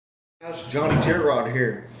Guys, Johnny Jet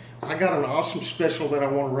here. I got an awesome special that I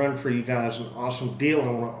want to run for you guys, an awesome deal I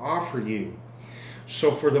want to offer you.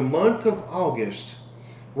 So for the month of August,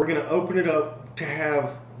 we're going to open it up to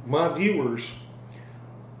have my viewers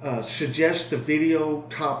suggest a video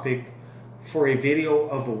topic for a video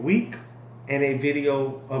of a week and a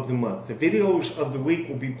video of the month. The videos of the week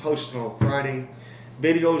will be posted on Friday.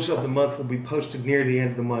 Videos of the month will be posted near the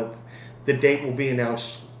end of the month. The date will be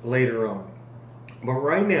announced later on. But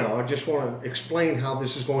right now, I just want to explain how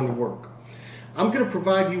this is going to work. I'm going to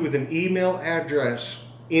provide you with an email address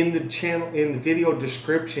in the channel, in the video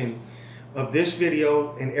description of this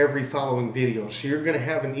video and every following video. So you're going to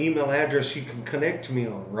have an email address you can connect to me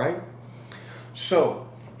on, right? So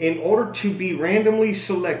in order to be randomly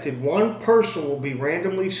selected, one person will be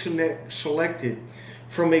randomly selected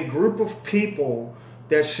from a group of people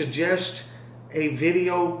that suggest a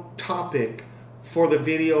video topic for the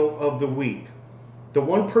video of the week. The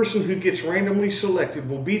one person who gets randomly selected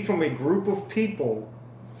will be from a group of people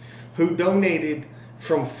who donated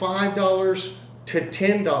from $5 to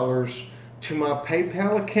 $10 to my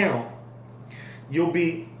PayPal account. You'll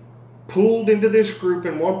be pulled into this group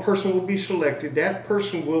and one person will be selected. That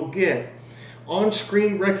person will get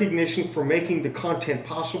on-screen recognition for making the content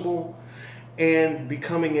possible and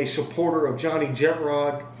becoming a supporter of Johnny Jet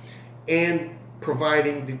Rod and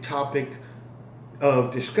providing the topic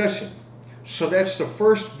of discussion. So that's the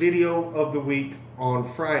first video of the week on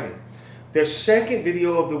Friday. The second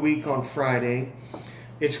video of the week on Friday,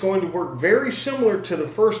 it's going to work very similar to the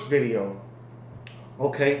first video.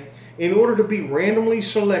 Okay, in order to be randomly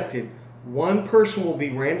selected, one person will be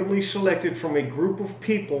randomly selected from a group of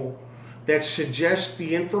people that suggest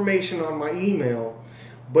the information on my email,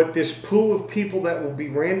 but this pool of people that will be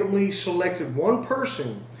randomly selected, one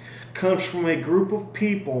person comes from a group of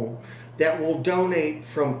people that will donate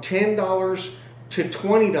from $10 to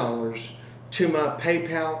 $20 to my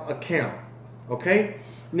PayPal account. Okay?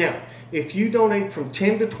 Now, if you donate from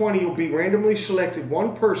 10 to 20, you'll be randomly selected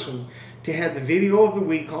one person to have the video of the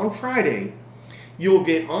week on Friday. You'll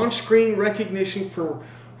get on-screen recognition for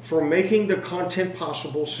making the content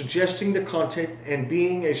possible, suggesting the content, and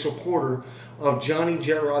being a supporter of Johnny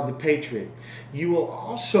Jet Rod the Patriot. You will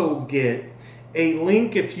also get a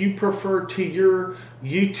link, if you prefer, to your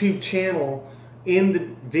YouTube channel in the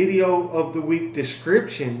video of the week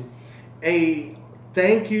description, a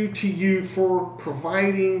thank you to you for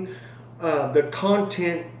providing the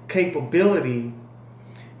content capability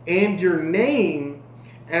and your name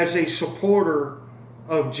as a supporter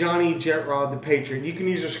of Johnny Jet Rod the Patriot. You can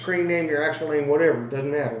use a screen name, your actual name, whatever, it doesn't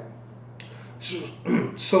matter.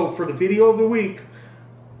 So for the video of the week,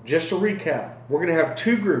 just to recap, we're going to have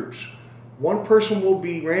two groups. One person will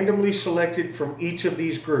be randomly selected from each of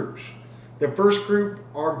these groups. The first group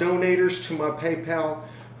are donators to my PayPal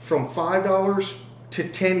from $5 to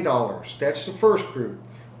 $10. That's the first group.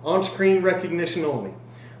 On-screen recognition only.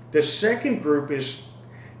 The second group is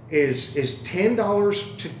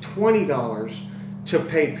 $10 to $20 to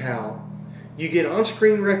PayPal. You get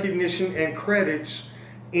on-screen recognition and credits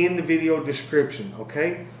in the video description,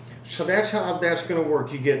 okay? So that's how that's going to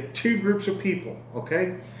work. You get two groups of people,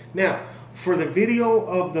 okay? Now, for the video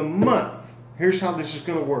of the month, here's how this is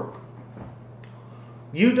going to work.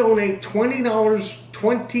 You donate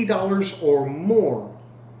 $20 or more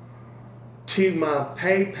to my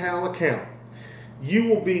PayPal account. You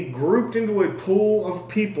will be grouped into a pool of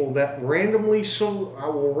people that I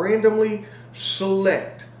will randomly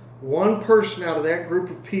select one person out of that group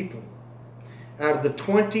of people, out of the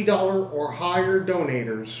 $20 or higher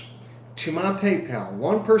donators to my PayPal.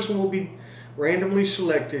 One person will be randomly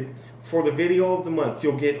selected for the video of the month.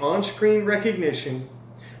 You'll get on-screen recognition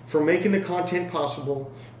for making the content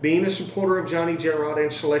possible, being a supporter of Johnny Jet Rod,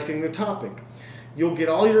 and selecting the topic. You'll get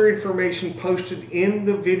all your information posted in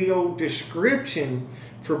the video description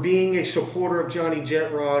for being a supporter of Johnny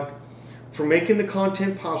Jet Rod, for making the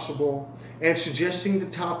content possible, and suggesting the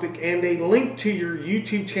topic, and a link to your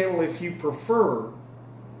YouTube channel if you prefer.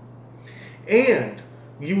 And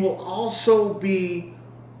you will also be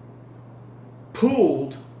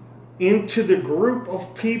pooled into the group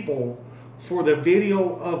of people for the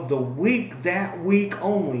video of the week, that week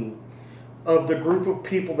only, of the group of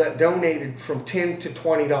people that donated from $10 to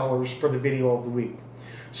 $20 for the video of the week.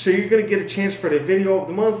 So you're going to get a chance for the video of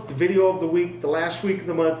the month, the video of the week, the last week of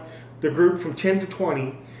the month, the group from 10 to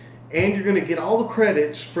 20, and you're going to get all the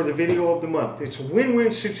credits for the video of the month. It's a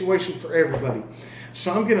win-win situation for everybody.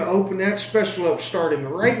 So I'm going to open that special up starting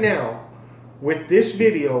right now with this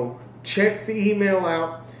video. Check the email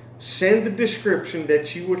out, send the description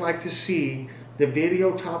that you would like to see, the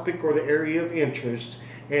video topic or the area of interest,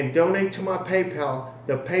 and donate to my PayPal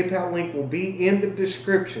The PayPal link will be in the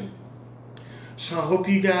description. So I hope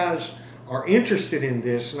you guys are interested in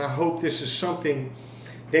this, and I hope this is something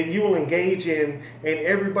that you will engage in, and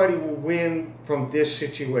everybody will win from this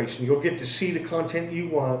situation. You'll get to see the content you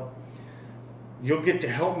want. You'll get to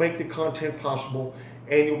help make the content possible,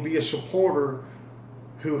 and you'll be a supporter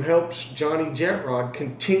who helps Johnny Jetrod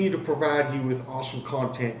continue to provide you with awesome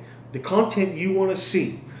content, the content you want to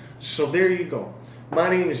see. So there you go. My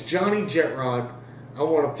name is Johnny Jetrod. I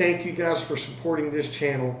want to thank you guys for supporting this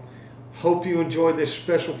channel. Hope you enjoy this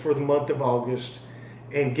special for the month of August,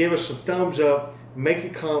 and give us a thumbs up, make a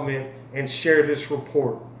comment, and share this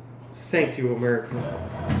report. Thank you,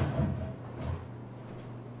 America.